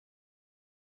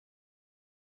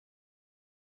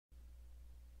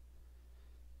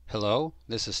Hello,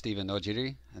 this is Stephen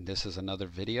Nojiri, and this is another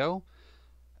video.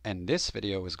 And this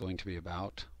video is going to be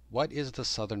about what is the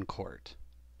Southern Court?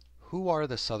 Who are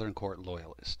the Southern Court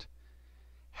loyalists?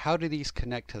 How do these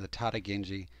connect to the Tada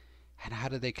Genji? And how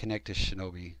do they connect to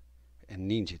Shinobi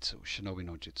and Ninjutsu, Shinobi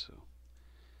no Jutsu?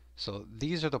 So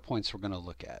these are the points we're going to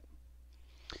look at.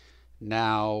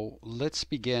 Now, let's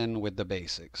begin with the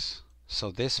basics. So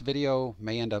this video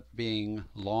may end up being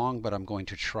long, but I'm going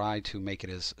to try to make it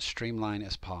as streamlined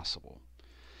as possible.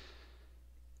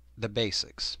 The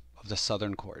basics of the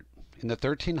Southern Court. In the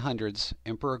 1300s,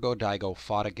 Emperor Go-Daigo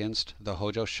fought against the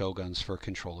Hojo shoguns for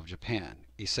control of Japan.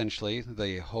 Essentially,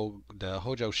 the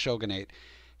Hojo shogunate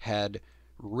had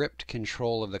ripped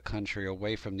control of the country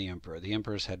away from the emperor. The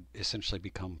emperors had essentially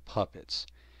become puppets,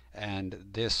 and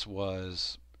this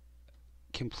was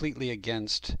completely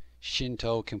against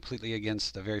Shinto, completely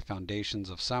against the very foundations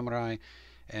of samurai,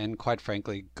 and quite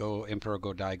frankly, Emperor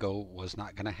Go-Daigo was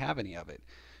not going to have any of it.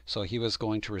 So he was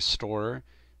going to restore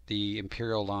the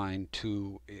imperial line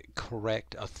to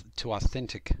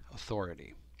authentic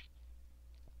authority.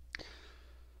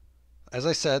 As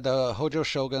I said, the Hojo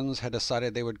shoguns had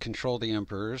decided they would control the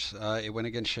emperors. It went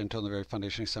against Shinto and the very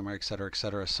foundation of samurai, etc.,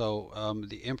 etc. So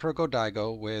the Emperor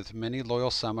Go-Daigo, with many loyal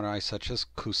samurai such as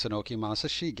Kusunoki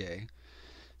Masashige,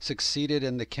 succeeded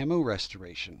in the Kemmu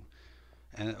restoration,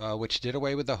 which did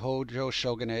away with the Hojo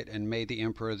shogunate and made the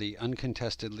emperor the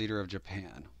uncontested leader of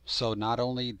Japan. So not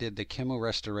only did the Kemmu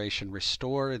restoration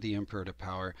restore the emperor to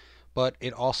power, but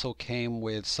it also came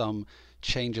with some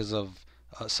changes of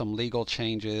some legal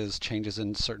changes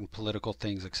in certain political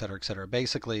things, etc., etc.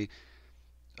 Basically,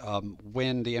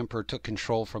 when the emperor took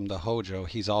control from the Hojo,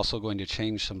 he's also going to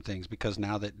change some things, because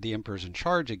now that the emperor's in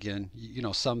charge again,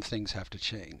 some things have to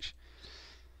change.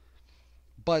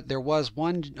 But there was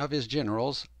one of his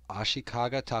generals,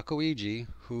 Ashikaga Takuiji,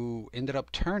 who ended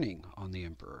up turning on the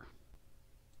emperor.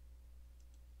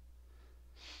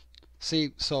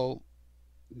 See, so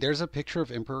there's a picture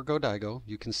of Emperor Go-Daigo.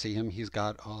 You can see him. He's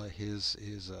got his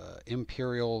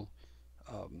imperial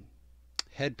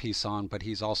headpiece on, but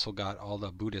he's also got all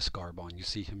the Buddhist garb on. You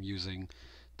see him using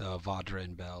the Vajra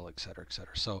and bell, etc.,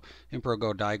 etc. So Emperor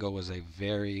Go-Daigo was a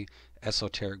very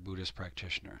esoteric Buddhist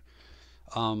practitioner.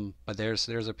 But there's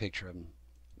a picture of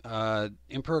him.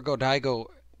 Emperor Go-Daigo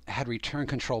had returned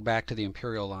control back to the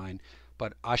imperial line,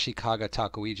 but Ashikaga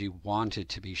Takuiji wanted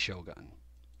to be shogun.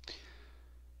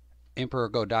 Emperor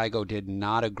Go-Daigo did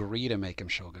not agree to make him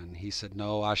shogun. He said,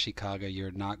 "No, Ashikaga,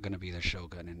 you're not going to be the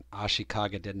shogun." And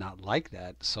Ashikaga did not like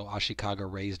that, so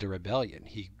Ashikaga raised a rebellion.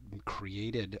 He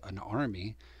created an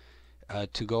army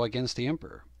to go against the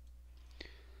emperor.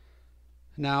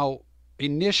 Now,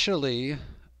 initially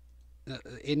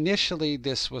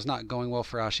this was not going well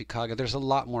for Ashikaga. There's a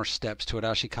lot more steps to it.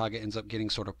 Ashikaga ends up getting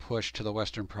sort of pushed to the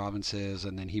western provinces,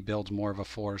 and then he builds more of a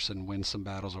force and wins some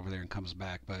battles over there and comes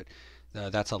back. But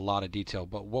that's a lot of detail.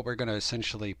 But what we're going to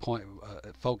essentially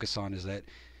focus on is that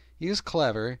he was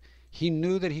clever. He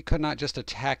knew that he could not just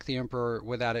attack the emperor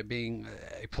without it being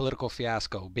a political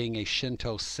fiasco, being a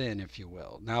Shinto sin, if you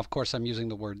will. Now, of course, I'm using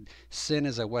the word sin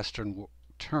as a Western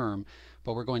term,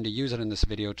 but we're going to use it in this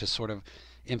video to sort of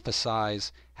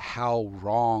emphasize how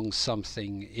wrong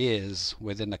something is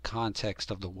within the context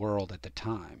of the world at the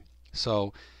time.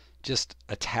 So just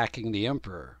attacking the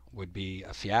emperor would be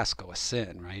a fiasco, a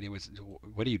sin, right? It was,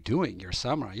 what are you doing? You're a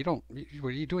samurai. What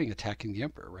are you doing attacking the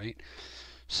emperor, right?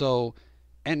 So,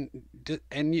 and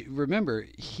remember,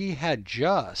 he had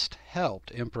just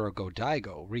helped Emperor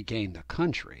Go-Daigo regain the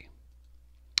country,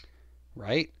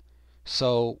 right?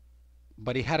 So,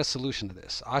 but he had a solution to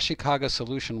this. Ashikaga's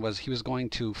solution was he was going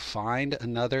to find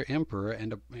another emperor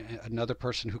and another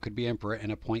person who could be emperor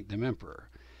and appoint them emperor.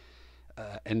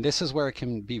 And this is where it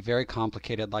can be very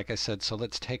complicated, like I said. So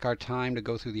let's take our time to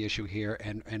go through the issue here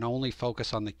and only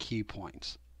focus on the key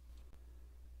points.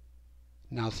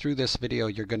 Now, through this video,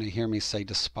 you're going to hear me say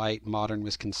despite modern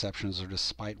misconceptions, or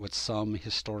despite what some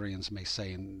historians may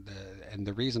say. And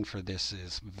the reason for this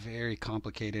is very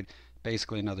complicated.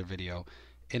 Basically, another video.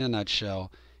 In a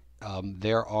nutshell,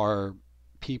 there are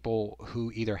people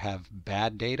who either have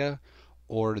bad data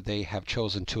or they have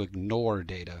chosen to ignore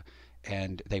data,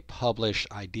 and they publish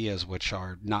ideas which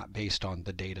are not based on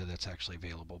the data that's actually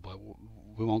available. But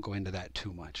we won't go into that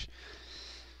too much.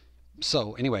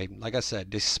 So anyway, like I said,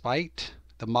 despite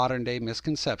the modern day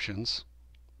misconceptions,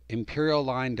 imperial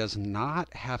line does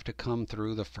not have to come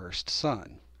through the first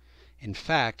son. In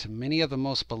fact, many of the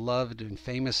most beloved and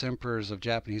famous emperors of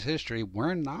Japanese history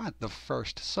were not the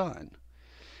first son.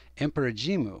 Emperor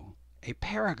Jimmu, a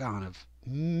paragon of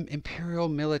imperial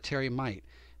military might,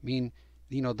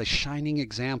 the shining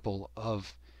example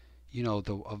of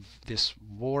of this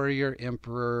warrior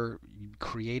emperor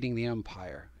creating the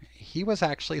empire. He was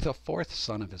actually the fourth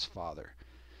son of his father.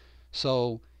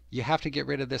 So you have to get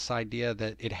rid of this idea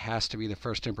that it has to be the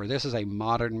first emperor. This is a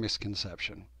modern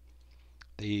misconception.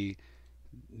 The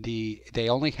they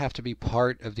only have to be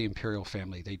part of the imperial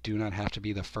family. They do not have to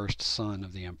be the first son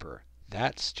of the emperor.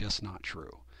 That's just not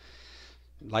true.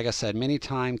 Like I said, many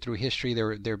times through history,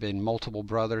 there have been multiple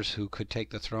brothers who could take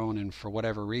the throne, and for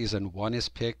whatever reason, one is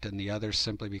picked and the others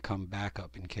simply become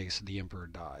backup in case the emperor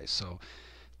dies. So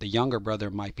the younger brother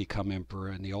might become emperor,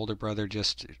 and the older brother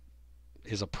just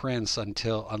is a prince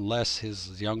unless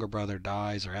his younger brother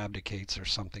dies or abdicates or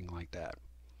something like that.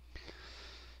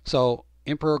 So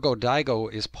Emperor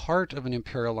Go-Daigo is part of an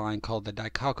imperial line called the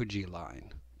Daikakuji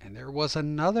line. And there was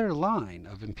another line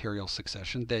of imperial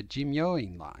succession, the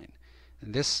Jimyoin line.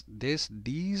 And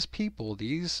these people,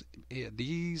 these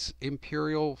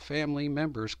imperial family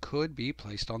members could be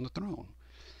placed on the throne.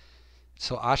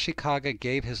 So Ashikaga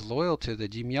gave his loyalty to the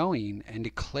Jimyoin and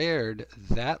declared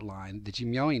that line, the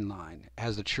Jimyoin line,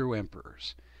 as the true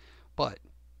emperors. But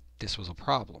this was a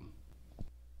problem.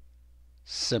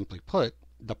 Simply put,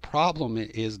 the problem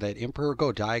is that Emperor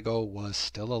Go-Daigo was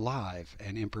still alive,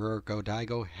 and Emperor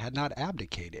Go-Daigo had not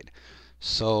abdicated.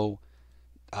 So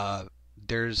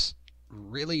there's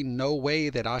really no way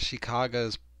that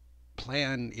Ashikaga's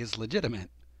plan is legitimate.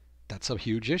 That's a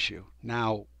huge issue.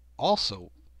 Now,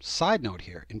 also, side note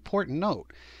here, important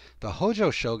note, the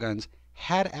Hojo shoguns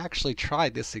had actually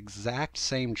tried this exact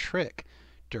same trick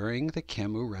during the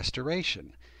Kemmu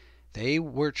Restoration. They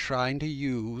were trying to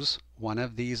use one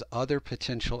of these other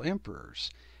potential emperors,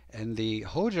 and the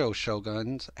Hojo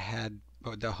shogunate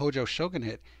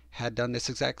had done this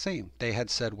exact same. They had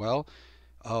said, well,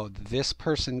 oh, this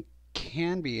person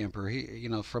can be emperor,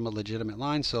 from a legitimate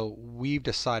line, so we've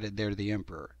decided they're the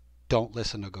emperor. Don't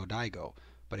listen to Go-Daigo.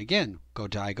 But again,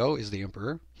 Go-Daigo is the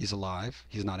emperor. He's alive.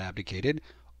 He's not abdicated.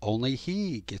 Only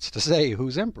he gets to say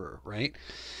who's emperor, right?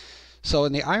 So,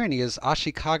 and the irony is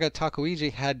Ashikaga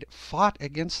Takuiji had fought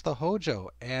against the Hojo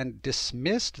and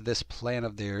dismissed this plan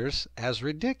of theirs as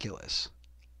ridiculous.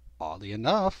 Oddly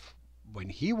enough, when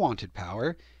he wanted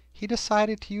power, he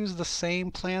decided to use the same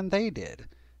plan they did.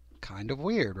 Kind of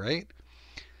weird, right?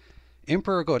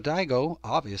 Emperor Go-Daigo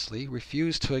obviously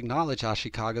refused to acknowledge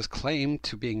Ashikaga's claim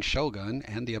to being shogun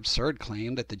and the absurd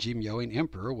claim that the Jimyoin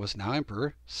emperor was now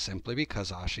emperor simply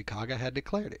because Ashikaga had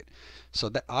declared it. So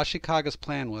that Ashikaga's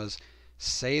plan was,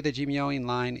 say the Jimyoin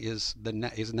line is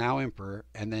now emperor,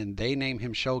 and then they name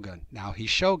him shogun. Now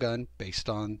he's shogun based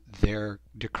on their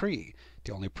decree.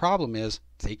 The only problem is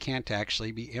they can't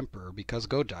actually be emperor because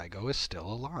Go-Daigo is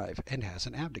still alive and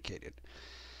hasn't abdicated.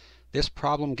 This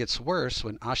problem gets worse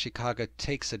when Ashikaga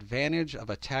takes advantage of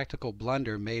a tactical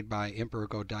blunder made by Emperor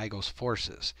Go-Daigo's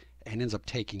forces and ends up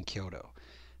taking Kyoto.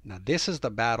 Now this is the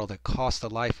battle that cost the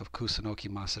life of Kusunoki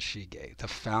Masashige, the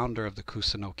founder of the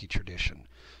Kusunoki tradition.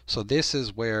 So this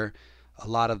is where a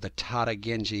lot of the Tada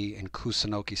Genji and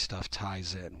Kusunoki stuff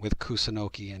ties in, with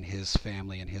Kusunoki and his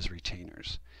family and his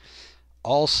retainers.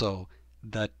 Also,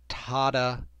 the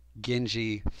Tada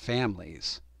Genji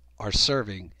families are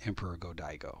serving Emperor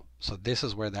Go-Daigo. So this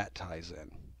is where that ties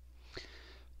in.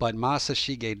 But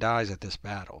Masashige dies at this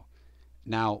battle.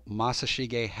 Now,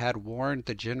 Masashige had warned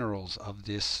the generals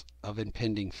of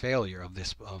impending failure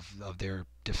of their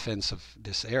defense of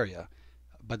this area,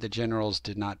 but the generals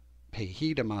did not pay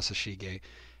heed to Masashige,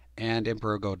 and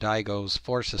Emperor Go-Daigo's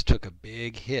forces took a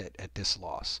big hit at this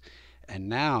loss. And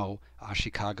now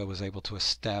Ashikaga was able to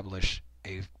establish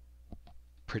a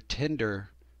pretender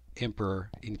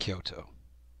emperor in Kyoto.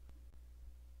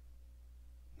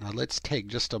 Now let's take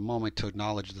just a moment to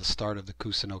acknowledge the start of the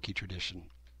Kusunoki tradition.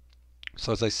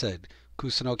 So as I said,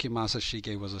 Kusunoki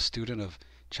Masashige was a student of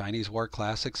Chinese war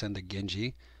classics and the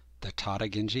Genji, the Tada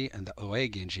Genji, and the Oe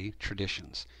Genji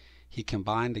traditions. He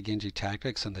combined the Genji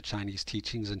tactics and the Chinese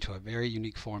teachings into a very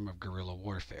unique form of guerrilla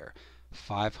warfare.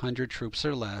 500 troops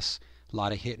or less, a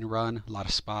lot of hit and run, a lot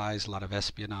of spies, a lot of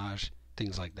espionage,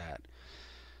 things like that.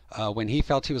 When he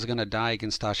felt he was going to die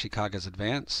against Ashikaga's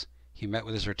advance, he met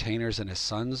with his retainers and his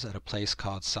sons at a place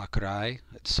called Sakurai.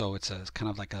 So it's a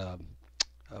kind of like a,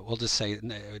 we'll just say,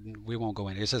 we won't go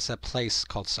in. It's just a place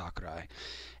called Sakurai.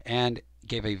 And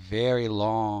gave a very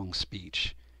long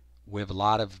speech with a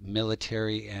lot of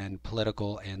military and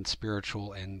political and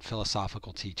spiritual and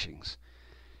philosophical teachings.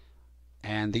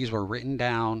 And these were written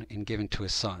down and given to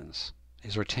his sons.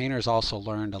 His retainers also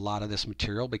learned a lot of this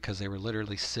material because they were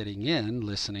literally sitting in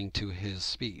listening to his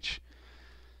speech.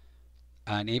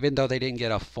 And even though they didn't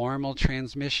get a formal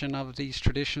transmission of these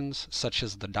traditions, such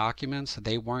as the documents,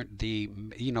 they weren't they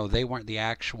weren't the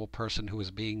actual person who was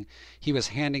being, he was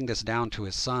handing this down to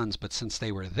his sons, but since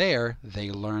they were there, they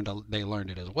learned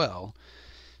it as well.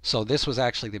 So this was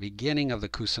actually the beginning of the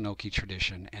Kusunoki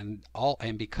tradition,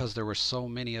 and because there were so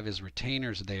many of his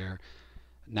retainers there,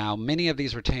 now many of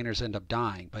these retainers end up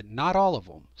dying, but not all of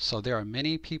them. So there are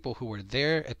many people who were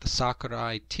there at the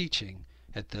Sakurai teaching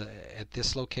at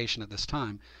this location at this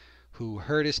time, who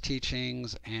heard his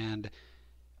teachings, and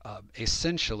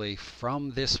essentially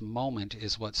from this moment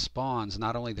is what spawns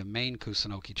not only the main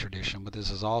Kusunoki tradition, but this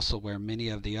is also where many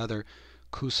of the other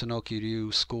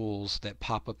Kusunoki-ryu schools that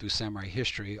pop up through samurai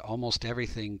history, almost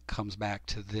everything comes back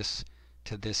to this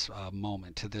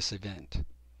moment, to this event.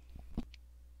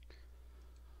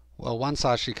 Well, once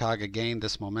Ashikaga gained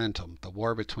this momentum, the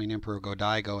war between Emperor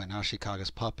Go-Daigo and Ashikaga's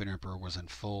puppet emperor was in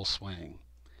full swing.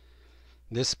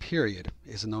 This period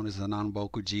is known as the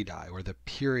Nanboku Jidai, or the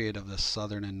period of the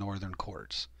southern and northern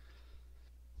courts.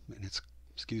 And it's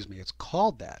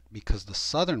called that because the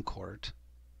southern court,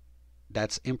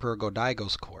 that's Emperor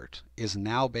Go-Daigo's court, is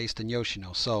now based in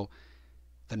Yoshino. So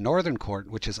the northern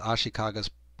court, which is Ashikaga's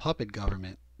puppet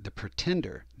government, the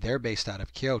pretender, they're based out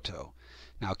of Kyoto.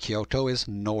 Now Kyoto is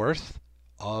north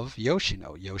of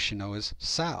Yoshino. Yoshino is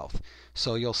south.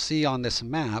 So you'll see on this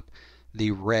map, the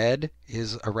red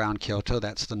is around Kyoto.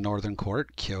 That's the northern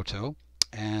court, Kyoto.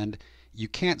 And you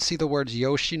can't see the words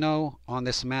Yoshino on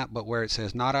this map, but where it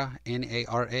says Nara,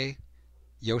 N-A-R-A,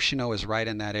 Yoshino is right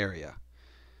in that area.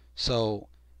 So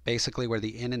basically where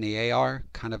the N and the A are,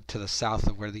 kind of to the south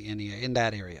of where the N and A, in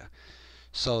that area.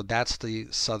 So that's the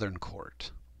southern court.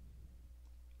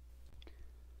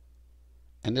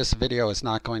 And this video is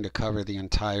not going to cover the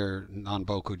entire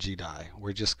Nanboku Jidai.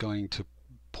 We're just going to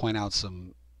point out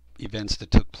some events that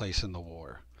took place in the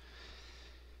war.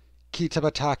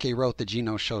 Kitabatake wrote the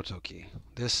Jino Shotoki.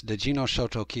 The Jino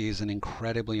Shotoki is an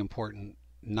incredibly important,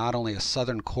 not only a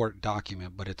southern court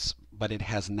document, but it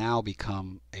has now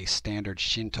become a standard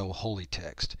Shinto holy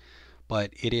text.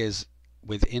 But it is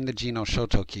within the Jino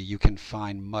Shotoki you can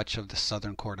find much of the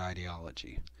southern court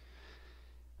ideology.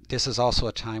 This is also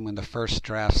a time when the first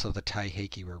drafts of the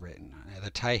Taiheki were written.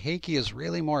 The Taiheki is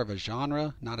really more of a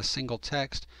genre, not a single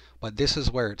text, but this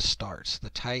is where it starts.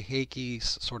 The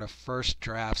Taiheki's sort of first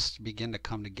drafts begin to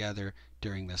come together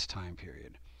during this time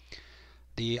period.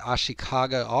 The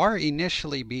Ashikaga are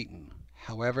initially beaten.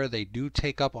 However, they do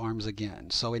take up arms again.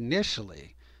 So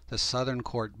initially, the southern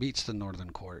court beats the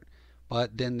northern court,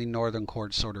 but then the northern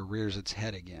court sort of rears its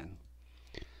head again.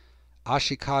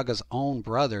 Ashikaga's own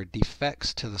brother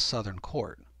defects to the southern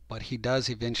court, but he does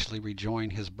eventually rejoin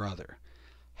his brother.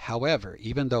 However,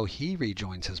 even though he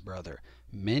rejoins his brother,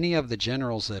 many of the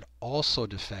generals that also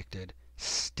defected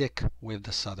stick with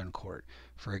the southern court.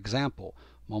 For example,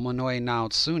 Momonoe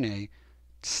Naotsune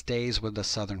stays with the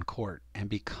southern court and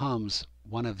becomes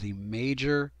one of the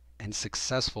major and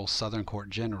successful southern court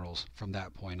generals from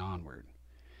that point onward.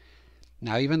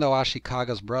 Now, even though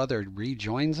Ashikaga's brother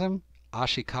rejoins him,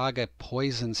 Ashikaga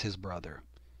poisons his brother.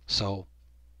 So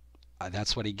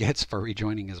that's what he gets for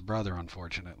rejoining his brother,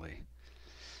 unfortunately.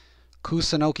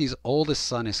 Kusunoki's oldest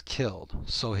son is killed.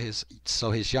 So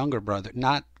his younger brother,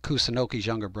 not Kusunoki's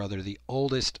younger brother, the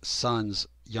oldest son's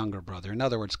younger brother. In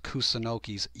other words,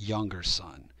 Kusunoki's younger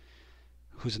son,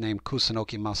 who's named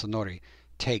Kusunoki Masanori,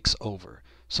 takes over.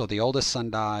 So the oldest son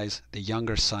dies, the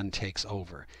younger son takes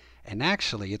over. And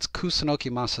actually, it's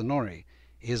Kusunoki Masanori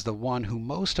is the one who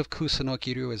most of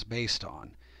Kusunoki-ryu is based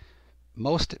on.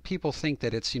 Most people think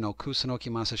that it's,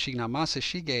 Kusunoki Masashige. Now,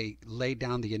 Masashige laid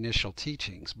down the initial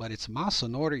teachings, but it's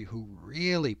Masanori who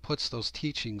really puts those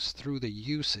teachings through the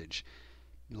usage,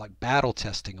 like battle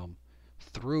testing them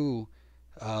through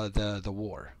the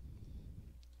war.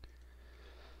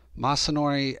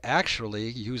 Masanori actually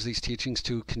used these teachings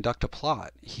to conduct a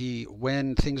plot.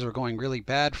 When things were going really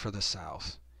bad for the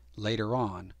South later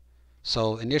on,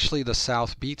 so initially the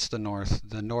South beats the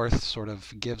North sort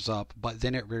of gives up, but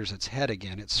then it rears its head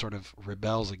again, it sort of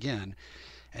rebels again,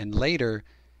 and later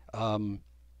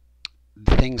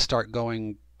things start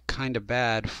going kind of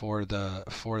bad for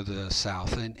the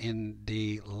South in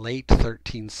the late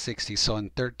 1360s. So in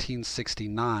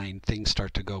 1369 things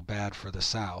start to go bad for the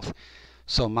South.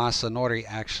 So Masanori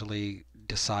actually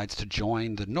decides to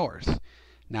join the North.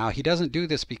 Now, he doesn't do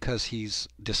this because he's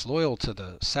disloyal to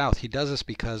the South. He does this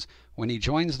because when he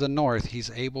joins the North, he's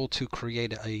able to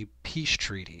create a peace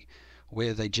treaty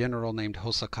with a general named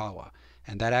Hosokawa,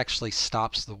 and that actually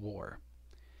stops the war.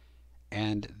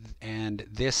 And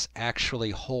this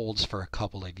actually holds for a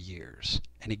couple of years,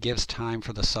 and it gives time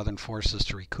for the Southern forces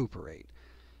to recuperate.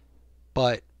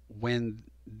 But when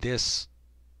this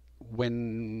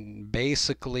when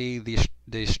basically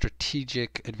the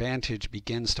strategic advantage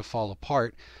begins to fall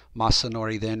apart,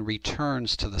 Masanori then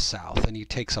returns to the south and he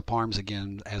takes up arms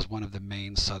again as one of the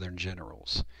main southern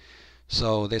generals.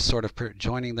 So this sort of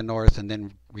joining the north and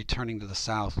then returning to the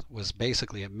south was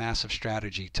basically a massive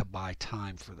strategy to buy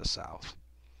time for the south.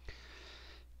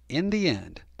 In the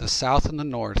end, the South and the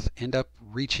North end up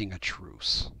reaching a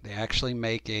truce. They actually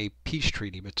make a peace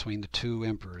treaty between the two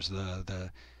emperors.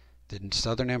 The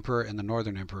Southern Emperor and the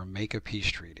Northern Emperor make a peace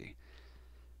treaty.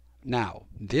 Now,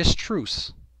 this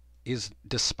truce is,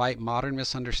 despite modern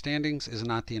misunderstandings, is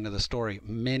not the end of the story.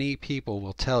 Many people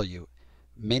will tell you,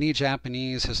 many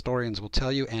Japanese historians will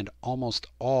tell you, and almost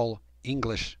all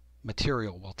English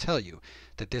material will tell you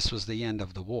that this was the end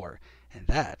of the war. And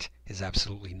that is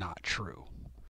absolutely not true.